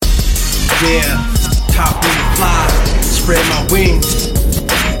Yeah, top me to fly, spread my wings.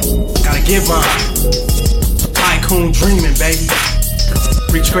 Gotta get mine. Tycoon dreaming, baby.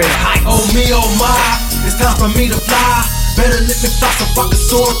 Reach greater heights. Oh me, oh my, it's time for me to fly. Better let me fly so I can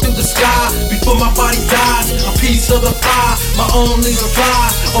soar through the sky before my body dies. A piece of the pie, my only reply.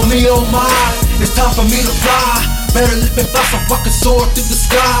 Oh me, oh my, it's time for me to fly. Better let me fly so I can soar through the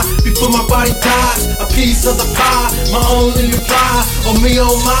sky before my body dies. A piece of the pie, my only reply. Oh me,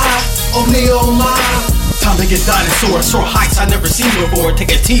 oh my, oh me, oh my. Time to get dinosaurs, soar heights I never seen before.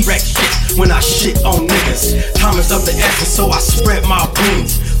 Take a T-Rex shit when I shit on niggas. Time is of the essence, so I spread my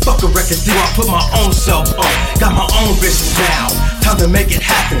wings. Fuck a record deal, I put my own self on. Got my own business now, time to make it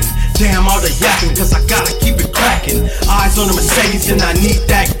happen. Damn all the yapping, cause I gotta keep it cracking. Eyes on the Mercedes and I need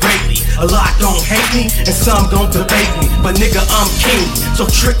that greatly. A lot gon' hate me and some gon' debate me, but nigga I'm king, so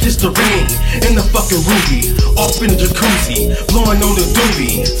trick is the ring. In the fucking Ruby, off in the jacuzzi, blowing on the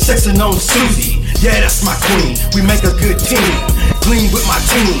doobie, sexing on Susie. Yeah, that's my queen, we make a good team. Clean with my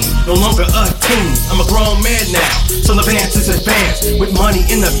team, no longer a team. I'm a grown man now, so advance is advanced. With money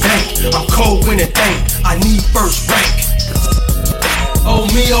in the bank, I'm cold when it ain't. I need first rank. Oh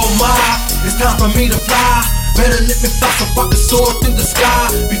me, oh my, it's time for me to fly. Better let me fly so I can soar through the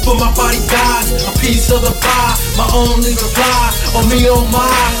sky before my body dies. A piece of the pie, my only reply. Oh me, oh my,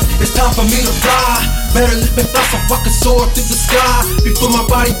 it's time for me to fly. Better let me fly so I can soar through the sky before my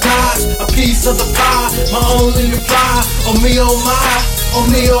body dies. A piece of the pie, my only reply. Oh me, oh my, oh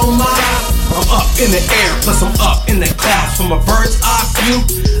me, oh my. I'm up in the air, plus I'm up in the clouds. From a bird's eye view,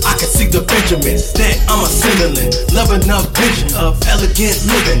 I can see the Benjamins. That I'm a Cinnamon, love enough vision of elegant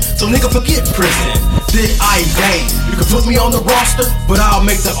living. So nigga forget prison, did I evade? You can put me on the roster, but I'll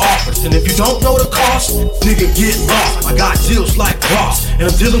make the offers. And if you don't know the cost, nigga get lost. I got deals like Ross,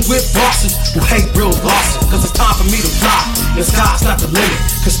 and I'm dealing with bosses who hate real losses. Cause it's time for me to fly, and the sky's not the limit,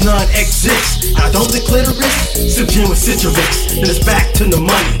 cause none exists. And I don't think clitoris, sip gin with citrus. Then it's back to the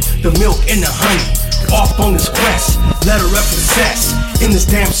money, the milk and the honey. Off on this quest, let her up to sex. In this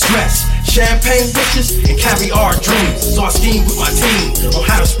damn stress, champagne wishes and caviar dreams. So I scheme with my team on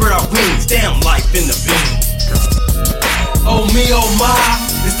how to spread our wings. Damn life in the beam. Oh me, oh my,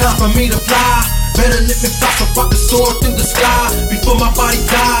 it's time for me to fly. Better let me fly so I can soar through the sky before my body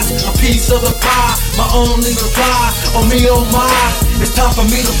dies. A piece of the pie, my only reply. Oh me, oh my, it's time for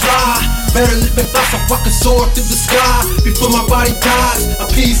me to fly. Better let me fly so I can soar through the sky before my body dies. A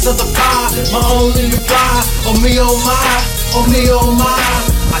piece of the pie, my only reply. Oh me, oh my, oh me, oh my.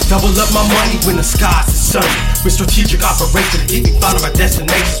 I double up my money when the skies are sunny, with strategic operation to keep me finding my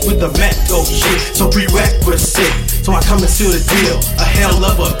destinations with the mental shit. So prerequisite, so I come and seal the deal, a hell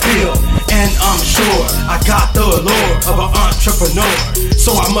of a pill. And I'm sure I got the allure of an entrepreneur,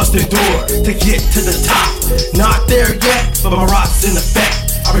 so I must endure to get to the top. Not there yet, but my ride's in effect.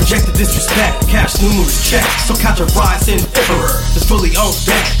 I reject the disrespect, cash numerous checks. So catch a rise in emperor that's fully on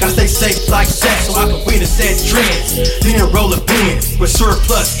deck. Gotta stay safe like sex so I can win and set trends. Then roll a bin with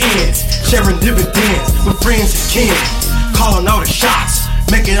surplus ends, sharing dividends with friends and kin. Calling all the shots,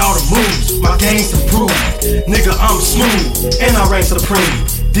 making all the moves. My game's improved, nigga I'm smooth, and I reign supreme.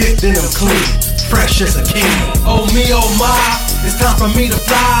 Dipped in them clean, fresh as a king. Oh me, oh my, it's time for me to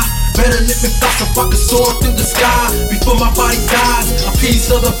fly. Better let me fly so I can soar through the sky before my body dies. A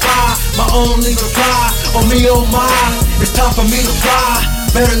piece of the pie, my only reply. Oh me, oh my, it's time for me to fly.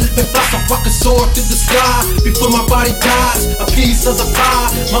 Better let me fly so I can soar through the sky before my body dies. A piece of the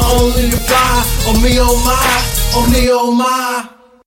pie, my only reply. Oh me, oh my, oh me, oh my.